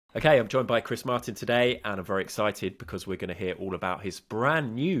Okay, I'm joined by Chris Martin today, and I'm very excited because we're going to hear all about his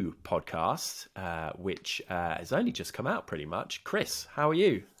brand new podcast, which has only just come out pretty much. Chris, how are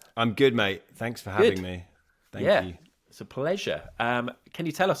you? I'm good, mate. Thanks for having me. Thank Yeah, you. it's a pleasure. Can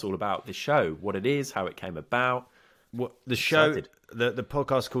you tell us all about the show, what it is, how it came about? What the show, Excited. the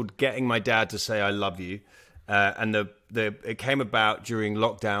podcast called "Getting My Dad to Say I Love You," and it came about during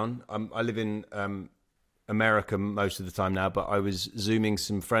lockdown. I live in America most of the time now, but I was zooming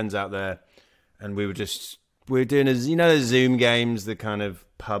some friends out there, and we were doing the Zoom games, the kind of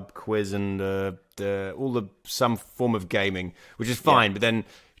pub quiz and some form of gaming, which is fine. Yeah. But then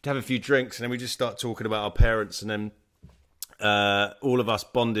to have a few drinks, and then we just start talking about our parents, and then all of us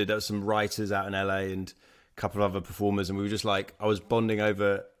bonded. There were some writers out in LA and a couple of other performers, and we were just like, I was bonding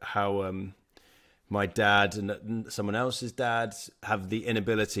over how my dad and someone else's dad have the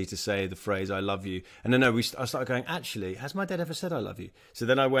inability to say the phrase "I love you." And then I started going, actually, has my dad ever said "I love you"? So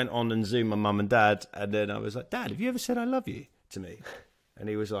then I went on and Zoomed my mum and dad, and then I was like, "Dad, have you ever said "I love you" to me? And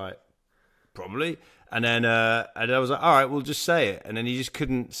he was like, "Probably." And then I was like, "All right, we'll just say it." And then he just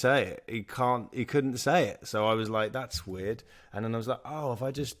couldn't say it. He couldn't say it. So I was like, "That's weird." And then I was like, "Oh, have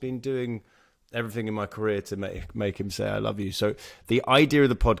I just been doing everything in my career to make him say I love you?" So the idea of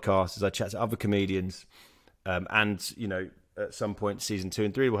the podcast is I chat to other comedians, and at some point season 2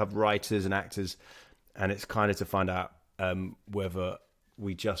 and 3 we'll have writers and actors, and it's kind of to find out whether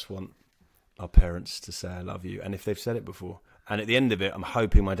we just want our parents to say I love you, and if they've said it before. And at the end of it, I'm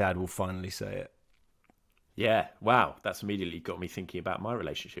hoping my dad will finally say it. Yeah, wow, that's immediately got me thinking about my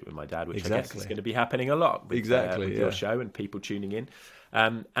relationship with my dad, which I guess Exactly. is going to be happening a lot with, with your Yeah. show and people tuning in.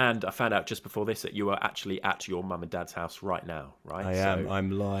 And I found out just before this that you are actually at your mum and dad's house right now, right? I am.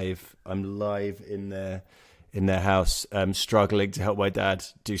 I'm live. I'm live in their house, struggling to help my dad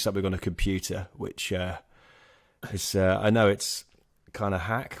do something on a computer, which is I know it's kind of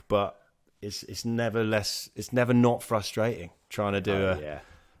hack, but it's never not frustrating trying to do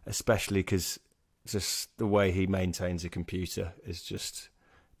especially because just the way he maintains a computer is just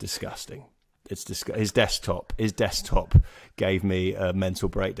disgusting. His desktop gave me a mental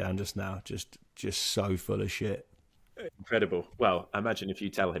breakdown just now. Just so full of shit. Incredible. Well, I imagine if you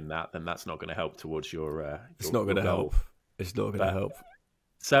tell him that, then that's not going to help towards your It's not going to goal. help. It's not going to help.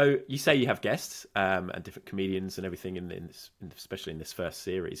 So you say you have guests and different comedians and everything especially in this first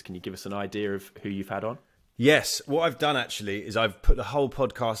series. Can you give us an idea of who you've had on? Yes, what I've done actually is I've put the whole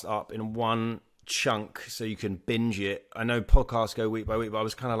podcast up in one chunk so you can binge it. I know podcasts go week by week, but I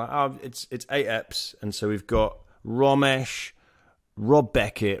was kind of like, oh, it's 8 eps, and so we've got Ramesh, Rob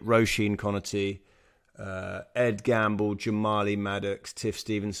Beckett, Roisin Connerty, Ed Gamble, Jamali Maddox, Tiff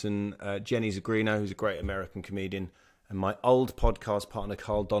Stevenson, Jenny Zagrino, who's a great American comedian, and my old podcast partner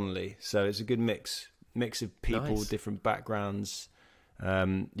Carl Donnelly. So it's a good mix of people, Nice. different backgrounds.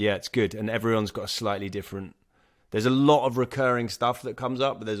 Yeah, it's good, and everyone's got a slightly different. There's a lot of recurring stuff that comes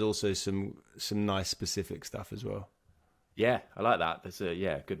up, but there's also some nice specific stuff as well. Yeah, I like that. There's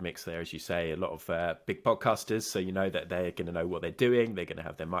a good mix there, as you say. A lot of big podcasters, so you know that they're going to know what they're doing. They're going to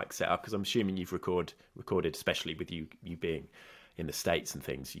have their mic set up because I'm assuming you've recorded, especially with you being in the States and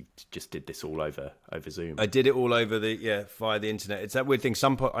things. You just did this all over Zoom. I did it all over via the internet. It's that weird thing.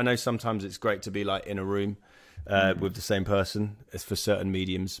 I know sometimes it's great to be like in a room with the same person as for certain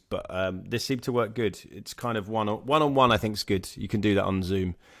mediums, but this seemed to work good. It's kind of one on one. I think is good. You can do that on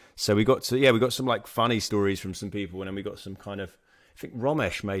Zoom. So we got some like funny stories from some people, and then we got some kind of. I think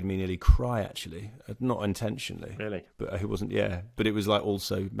Ramesh made me nearly cry actually, not intentionally, Really? but it wasn't. Yeah, but it was like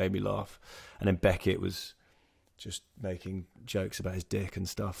also made me laugh, and then Beckett was just making jokes about his dick and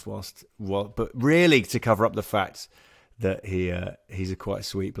stuff but really to cover up the fact that he's a quite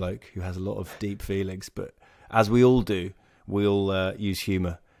sweet bloke who has a lot of deep feelings, but as we all do, we all use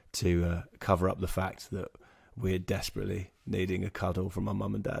humour to cover up the fact that we're desperately needing a cuddle from our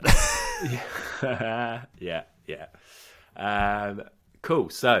mum and dad. Yeah. Cool.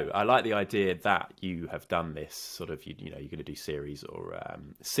 So I like the idea that you have done this sort of, you're going to do series or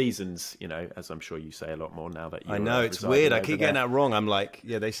seasons, as I'm sure you say a lot more now that you're I know, it's residing weird. I over keep there. getting that wrong. I'm like,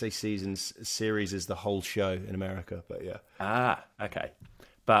 yeah, they say series is the whole show in America, but yeah. Ah, okay.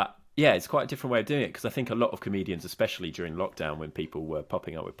 But yeah, it's quite a different way of doing it because I think a lot of comedians, especially during lockdown when people were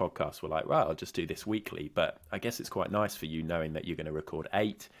popping up with podcasts, were like, well, I'll just do this weekly. But I guess it's quite nice for you knowing that you're going to record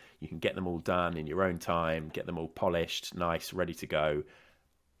 8. You can get them all done in your own time, get them all polished, nice, ready to go,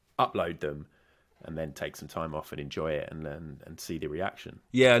 upload them, and then take some time off and enjoy it and see the reaction.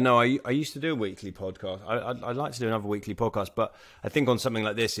 Yeah, no, I used to do a weekly podcast. I'd like to do another weekly podcast, but I think on something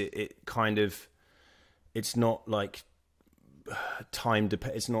like this, it kind of, it's not like time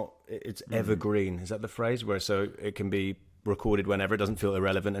it's evergreen. Is that the phrase? Where so it can be recorded whenever. It doesn't feel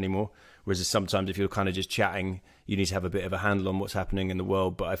irrelevant anymore. Whereas sometimes if you're kind of just chatting, you need to have a bit of a handle on what's happening in the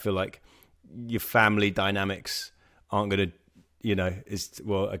world. But I feel like your family dynamics aren't going to, you know,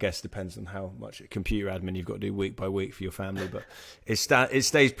 well, I guess it depends on how much computer admin you've got to do week by week for your family, but it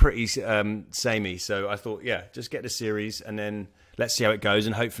stays pretty samey. So I thought, yeah, just get the series and then let's see how it goes,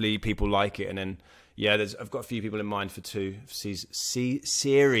 and hopefully people like it. And then, yeah, I've got a few people in mind for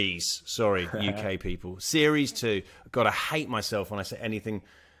series. Sorry, UK people, series 2. God, I hate myself when I say anything.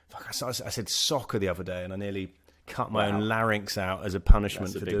 Fuck, I said soccer the other day, and I nearly cut my own larynx out as a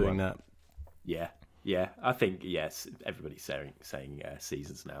punishment for doing that. Yeah, I think, yes, everybody's saying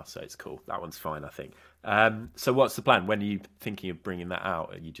seasons now, so it's cool. That one's fine, I think. So what's the plan? When are you thinking of bringing that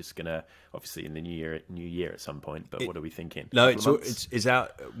out? Are you just going to, obviously in the new year at some point, but what are we thinking? No, it's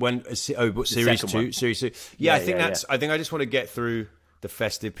out when, series 2? Series 2. Yeah, I think I think I just want to get through the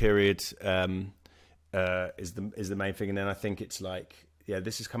festive period is the main thing. And then I think it's like, yeah,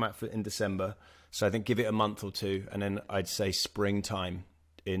 this has come out in December. So I think give it a month or two, and then I'd say springtime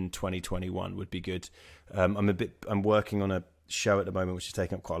in 2021 would be good. I'm working on a show at the moment which is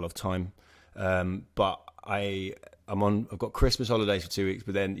taking up quite a lot of time, but I've got Christmas holidays for 2 weeks,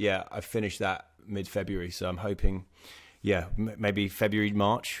 but then I finished that mid-February, so I'm hoping maybe February,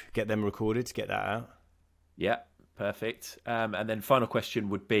 March, get them recorded, get that out. Perfect. And then final question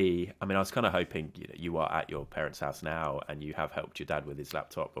would be, I mean, I was kind of hoping you are at your parents' house now and you have helped your dad with his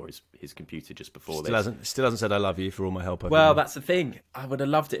laptop or his computer just before this. Still hasn't said I love you for all my help. Well, that's the thing. I would have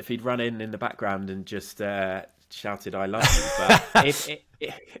loved it if he'd run in the background and just shouted, I love you. But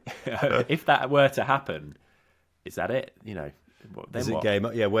if that were to happen, is that it? You know, then what? Game?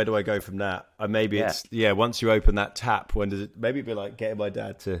 Yeah, where do I go from that? It's once you open that tap, when does it? Maybe it'd be like getting my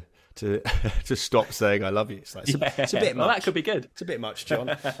dad to stop saying I love you. It's like it's a bit much. Well, that could be good. It's a bit much, John.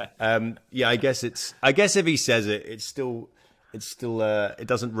 I guess if he says it, it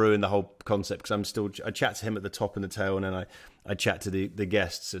doesn't ruin the whole concept, because I chat to him at the top and the tail, and then I chat to the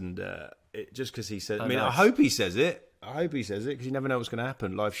guests, and just because he says, nice. I hope he says it. Because you never know what's going to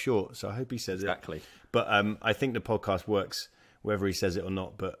happen. Life's short, so I hope he says it. Exactly. But I think the podcast works whether he says it or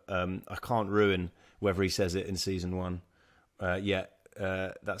not. But I can't ruin whether he says it in season 1 yet.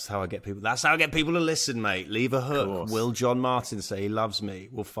 That's how I get people. That's how I get people to listen, mate. Leave a hook. Will John Martin say he loves me?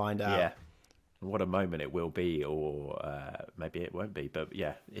 We'll find out. Yeah, what a moment it will be, or maybe it won't be. But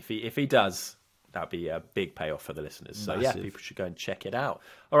yeah, if he does, that'd be a big payoff for the listeners. So massive. Yeah, people should go and check it out.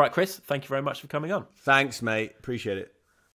 All right, Chris, thank you very much for coming on. Thanks, mate. Appreciate it.